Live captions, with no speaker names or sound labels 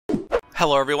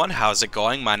Hello everyone, how's it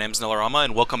going? My name's Nillorama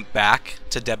and welcome back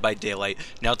to Dead by Daylight.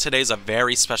 Now today's a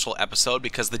very special episode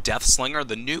because the Deathslinger,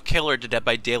 the new killer to Dead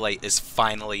by Daylight, is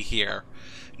finally here.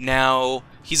 Now,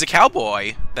 he's a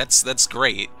cowboy. That's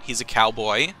great. He's a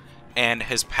cowboy and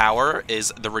his power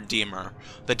is the Redeemer.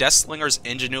 The Deathslinger's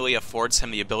ingenuity affords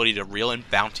him the ability to reel in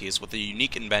bounties with a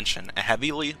unique invention, a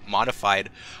heavily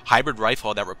modified hybrid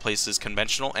rifle that replaces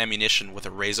conventional ammunition with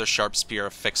a razor-sharp spear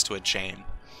affixed to a chain.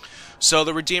 So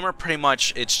the Redeemer, pretty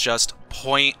much, it's just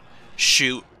point,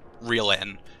 shoot, reel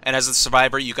in. And as a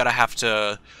survivor, you gotta have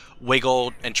to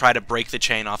wiggle and try to break the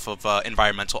chain off of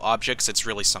environmental objects. It's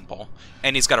really simple.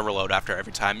 And he's gotta reload after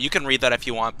every time. You can read that if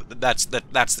you want, but that's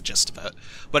the gist of it.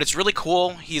 But it's really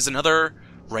cool. He's another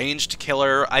ranged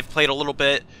killer. I've played a little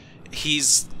bit.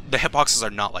 The hitboxes are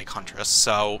not like Huntress,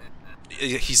 so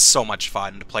he's so much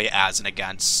fun to play as and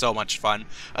against. So much fun.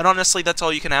 And honestly, that's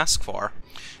all you can ask for.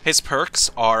 His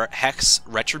perks are Hex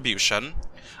Retribution,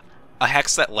 a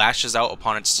hex that lashes out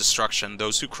upon its destruction.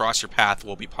 Those who cross your path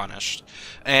will be punished.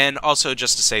 And also,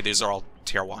 just to say, these are all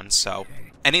tier 1, so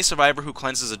any survivor who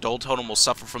cleanses a dull totem will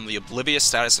suffer from the Oblivious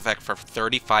status effect for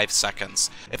 35 seconds.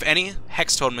 If any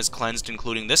hex totem is cleansed,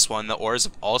 including this one, the auras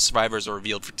of all survivors are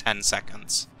revealed for 10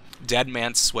 seconds. Dead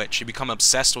Man's Switch. You become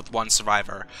obsessed with one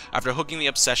survivor. After hooking the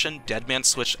obsession, Dead Man's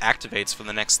Switch activates for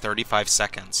the next 35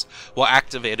 seconds. While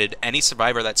activated, any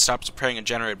survivor that stops repairing a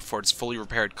generator before it's fully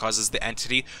repaired causes the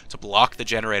entity to block the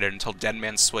generator until Dead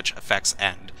Man's Switch effects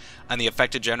end. And the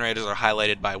affected generators are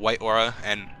highlighted by white aura,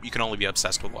 and you can only be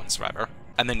obsessed with one survivor.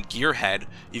 And then Gearhead,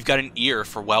 you've got an ear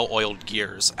for well-oiled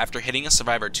gears. After hitting a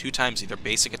survivor 2 times either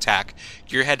basic attack,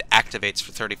 Gearhead activates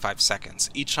for 35 seconds.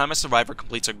 Each time a survivor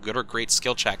completes a good or great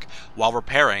skill check while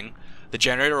repairing, the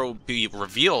generator will be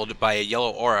revealed by a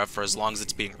yellow aura for as long as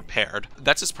it's being repaired.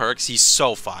 That's his perks. He's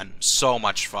so fun. So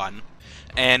much fun.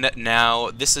 And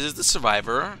now, this is the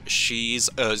survivor. She's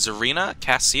Zarina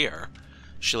Cassier.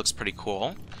 She looks pretty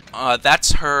cool.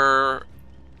 That's her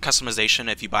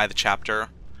customization if you buy the chapter.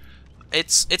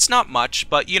 It's not much,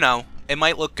 but, you know, it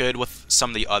might look good with some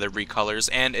of the other recolors,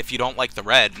 and if you don't like the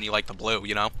red and you like the blue,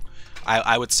 you know,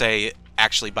 I would say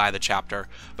actually buy the chapter.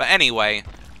 But anyway,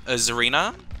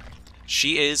 Zarina,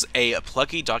 she is a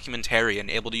plucky documentarian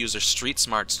able to use her street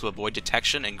smarts to avoid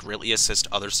detection and greatly assist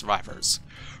other survivors.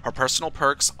 Her personal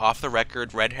perks, Off the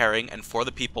Record, Red Herring, and For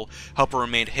the People help her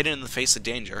remain hidden in the face of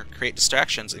danger, create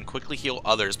distractions, and quickly heal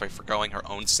others by forgoing her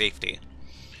own safety.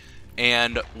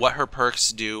 And what her perks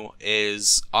do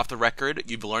is, Off the Record,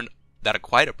 you've learned that a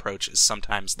quiet approach is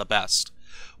sometimes the best.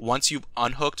 Once you've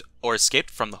unhooked or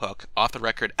escaped from the hook, Off the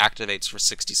Record activates for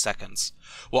 60 seconds.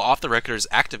 While Off the Record is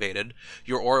activated,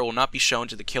 your aura will not be shown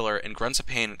to the killer, and grunts of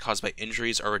pain caused by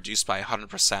injuries are reduced by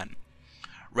 100%.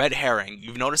 Red Herring,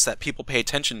 you've noticed that people pay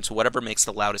attention to whatever makes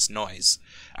the loudest noise.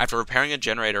 After repairing a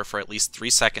generator for at least 3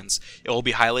 seconds, it will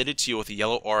be highlighted to you with a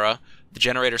yellow aura. The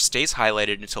generator stays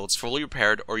highlighted until it's fully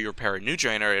repaired, or you repair a new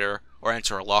generator or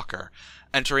enter a locker.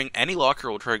 Entering any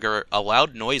locker will trigger a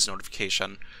loud noise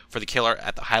notification for the killer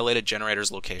at the highlighted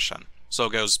generator's location. So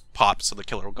it goes pop, so the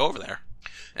killer will go over there.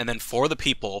 And then For the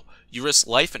People, you risk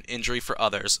life and injury for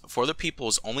others. For the People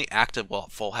is only active while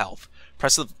at full health.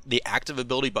 Press the active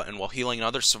ability button while healing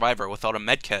another survivor without a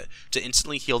medkit to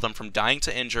instantly heal them from dying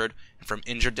to injured and from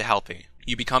injured to healthy.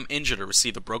 You become injured or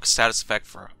receive a broke status effect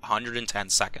for 110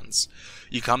 seconds.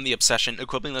 You become the Obsession.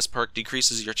 Equipping this perk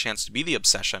decreases your chance to be the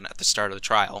Obsession at the start of the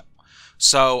trial.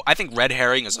 So I think Red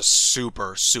Herring is a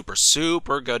super, super,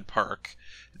 super good perk.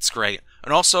 It's great.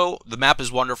 And also, the map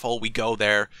is wonderful. We go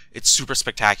there. It's super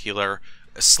spectacular.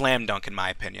 A slam dunk in my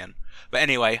opinion. But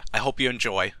anyway, I hope you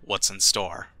enjoy what's in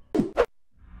store.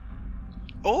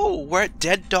 Oh, we're at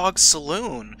Dead Dog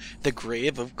Saloon, the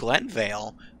Grave of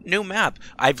Glenvale. New map.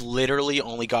 I've literally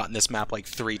only gotten this map like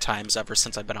 3 times ever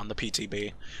since I've been on the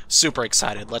PTB. Super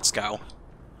excited. Let's go.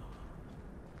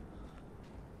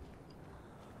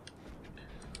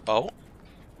 Oh.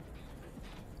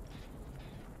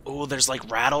 Oh, there's like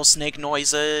rattlesnake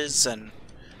noises and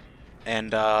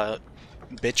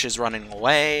bitches running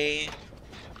away.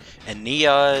 And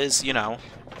Nia's, you know,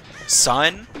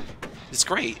 sun. It's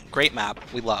great. Great map.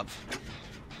 We love.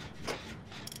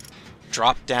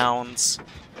 Drop downs.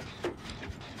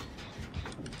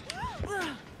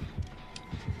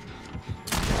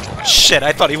 Shit,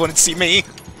 I thought he wouldn't see me.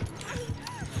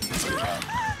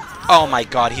 Oh my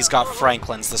god, he's got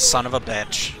Franklin's, the son of a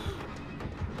bitch.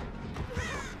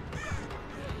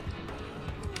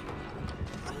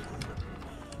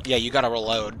 Yeah, you gotta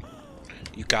reload.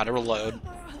 You gotta reload.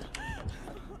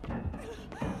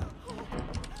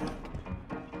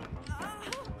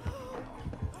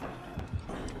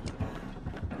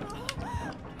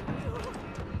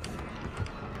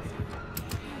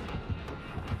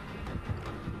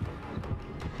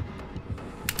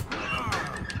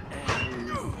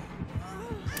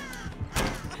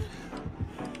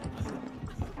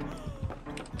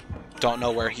 Don't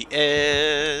know where he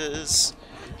is.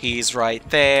 He's right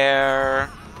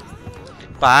there.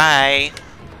 Bye.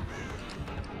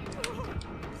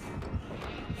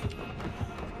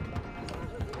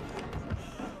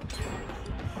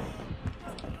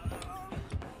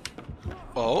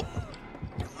 Oh.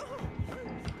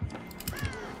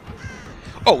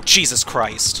 Oh, Jesus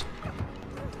Christ.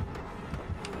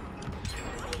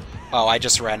 Oh, I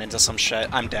just ran into some shit.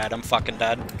 I'm dead. I'm fucking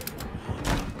dead.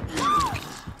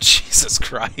 Jesus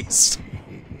Christ.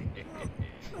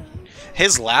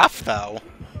 His laugh, though.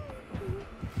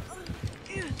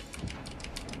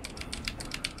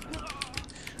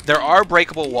 There are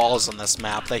breakable walls on this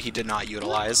map that he did not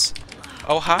utilize.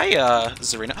 Oh, hi,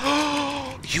 Zarina.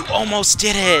 You almost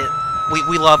did it!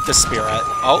 We love the spirit.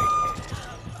 Oh.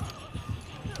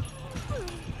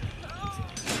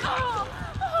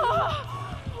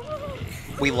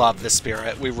 We love the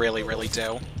spirit. We really, really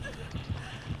do.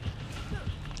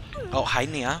 Oh, hi,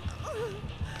 Nia.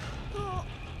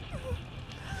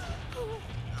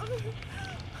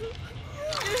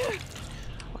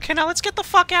 Okay, now let's get the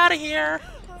fuck out of here.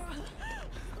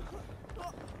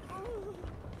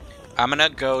 I'm gonna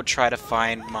go try to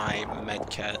find my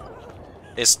medkit.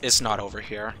 It's not over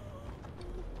here.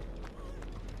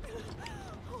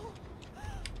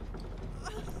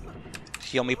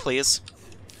 Heal me, please.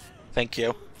 Thank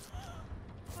you.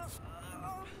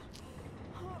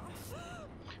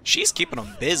 She's keeping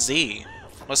him busy.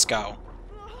 Let's go.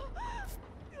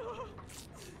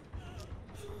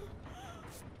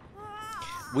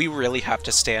 We really have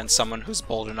to stand someone who's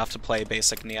bold enough to play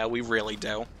basic Nia. We really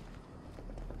do.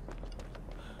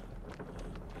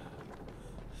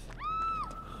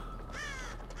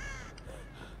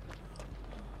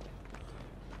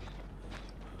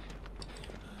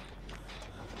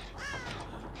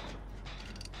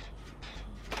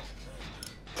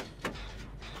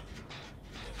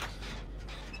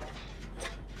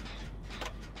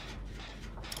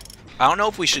 I don't know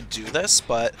if we should do this,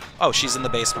 but... Oh, she's in the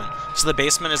basement. So the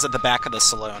basement is at the back of the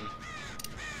saloon.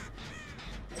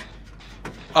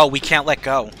 Oh, we can't let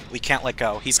go. We can't let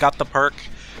go. He's got the perk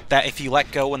that if you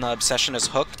let go when the obsession is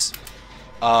hooked,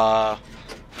 oh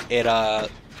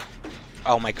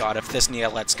my god, if this Nia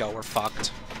lets go, we're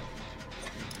fucked.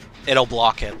 It'll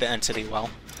block it, the entity will.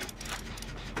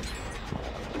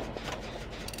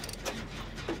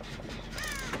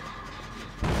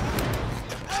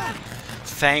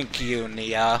 Thank you,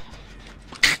 Nia.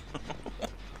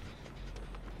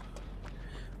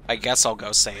 I guess I'll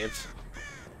go save.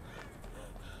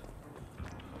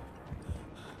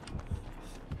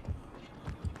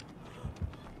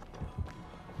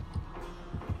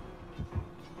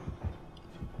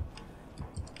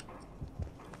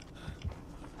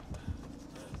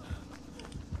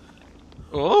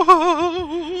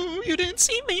 Oh, you didn't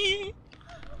see me.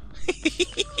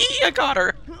 I got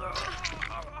her.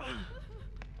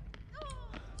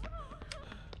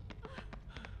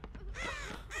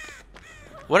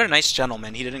 What a nice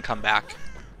gentleman. He didn't come back.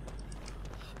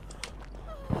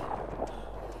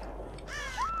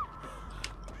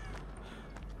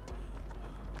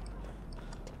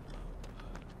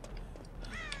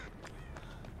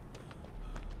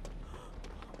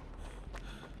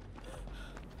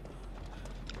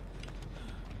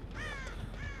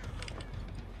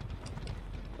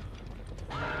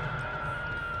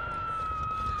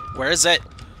 Where is it?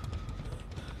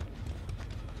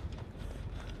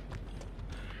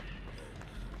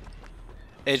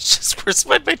 It's just, where's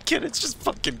my medkit? It's just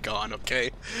fucking gone,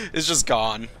 okay? It's just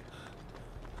gone.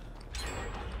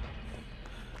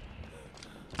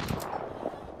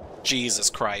 Jesus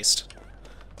Christ.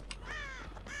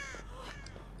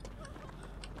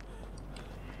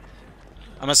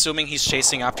 I'm assuming he's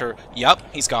chasing after...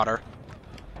 Yep, he's got her.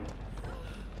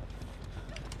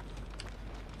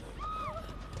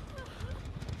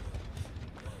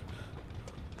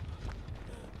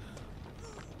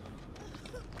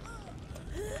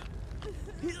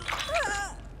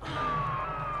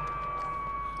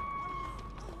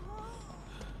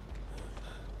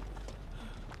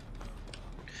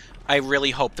 I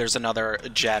really hope there's another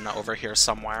gen over here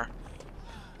somewhere.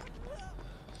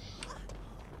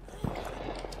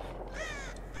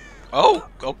 Oh,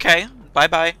 okay.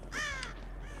 Bye-bye.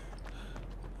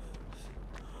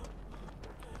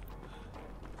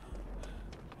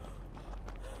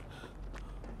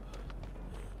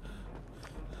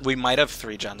 We might have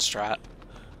 3-gen strat.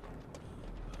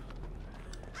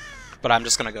 But I'm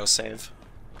just gonna go save.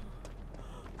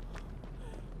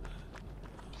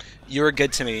 You were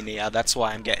good to me, Nia. That's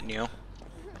why I'm getting you.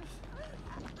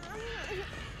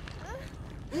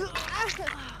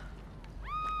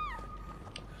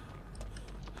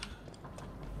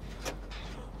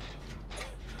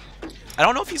 I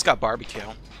don't know if he's got barbecue.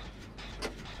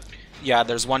 Yeah,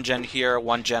 there's one gen here,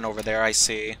 one gen over there, I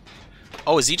see.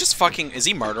 Oh, is he just fucking... Is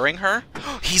he murdering her?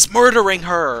 He's murdering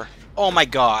her! Oh my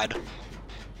god.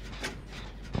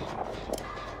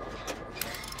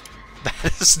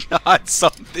 That is not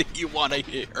something you want to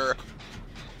hear.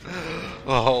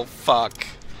 Oh, fuck.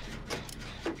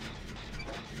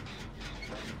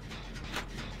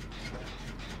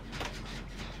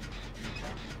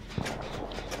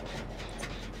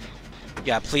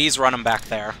 Yeah, please run him back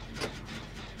there.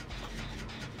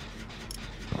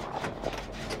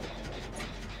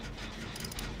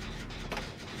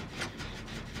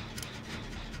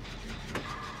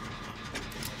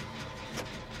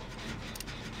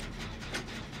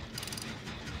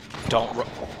 Don't ru-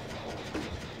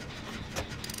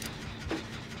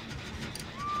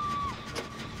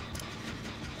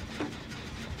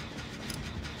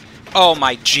 Oh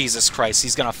my Jesus Christ,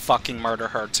 he's gonna fucking murder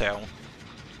her too.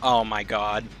 Oh my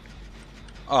god.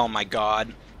 Oh my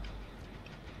god.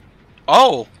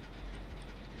 Oh!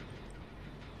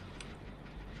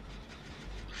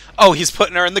 Oh, he's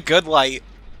putting her in the good light.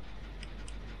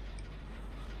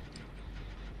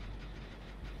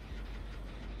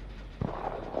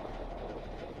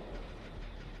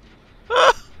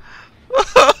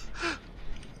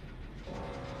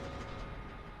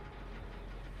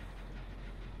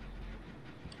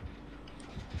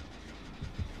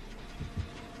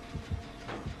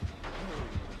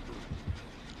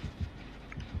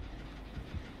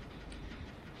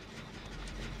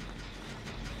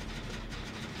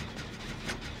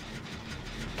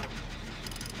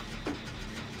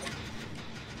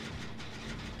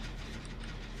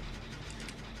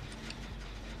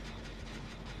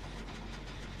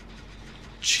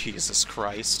 Jesus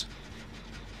Christ.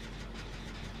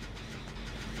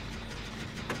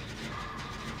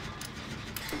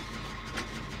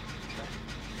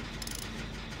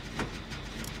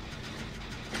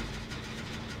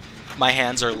 My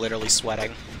hands are literally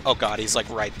sweating. Oh god, he's like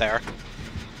right there.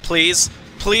 Please,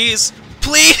 please,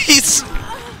 please!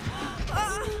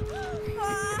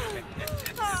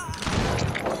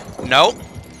 Nope.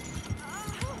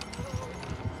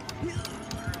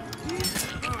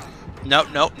 No,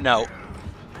 no, no.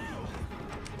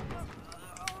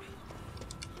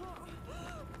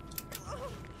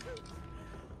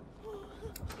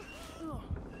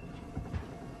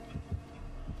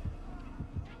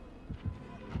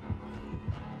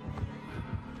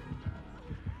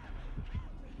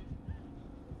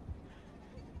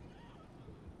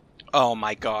 Oh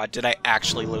my god, did I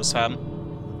actually lose him?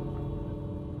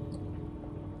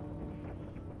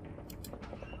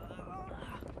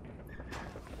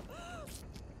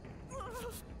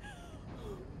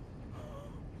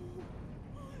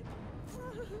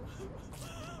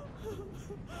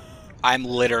 I'm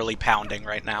literally pounding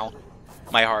right now.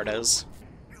 My heart is.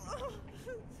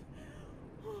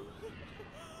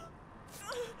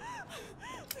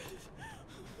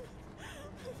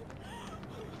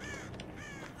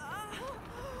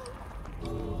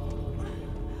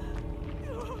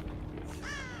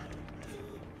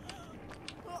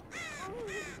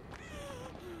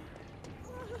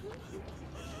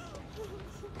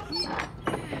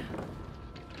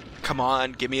 Come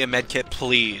on, give me a medkit,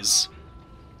 please.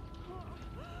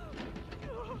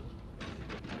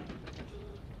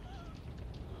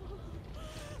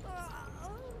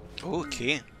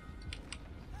 Okay.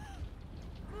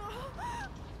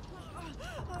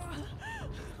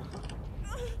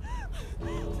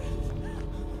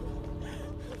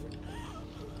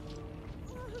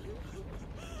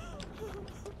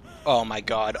 Oh my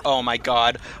god, oh my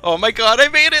god, oh my god, I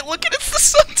made it! Look at it, it's the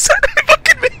sunset! I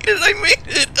fucking made it! I made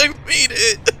it! I made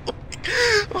it!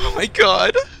 Oh my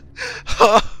god.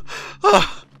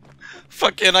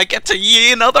 Fucking, I get to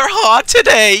yee another ha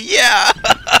today! Yeah!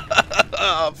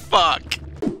 Oh, fuck.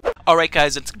 Alright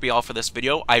guys, that's gonna be all for this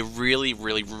video. I really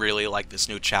like this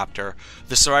new chapter.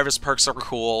 The survivor's perks are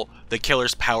cool, the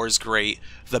killer's power is great,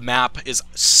 the map is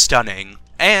stunning,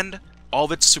 and all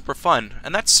of it's super fun.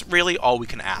 And that's really all we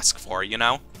can ask for, you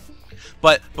know?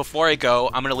 But before I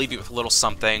go, I'm gonna leave you with a little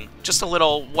something. Just a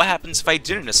little, what happens if I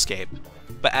didn't escape?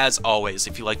 But as always,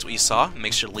 if you liked what you saw,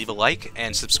 make sure to leave a like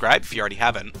and subscribe if you already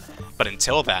haven't. But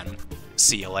until then,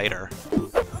 see you later.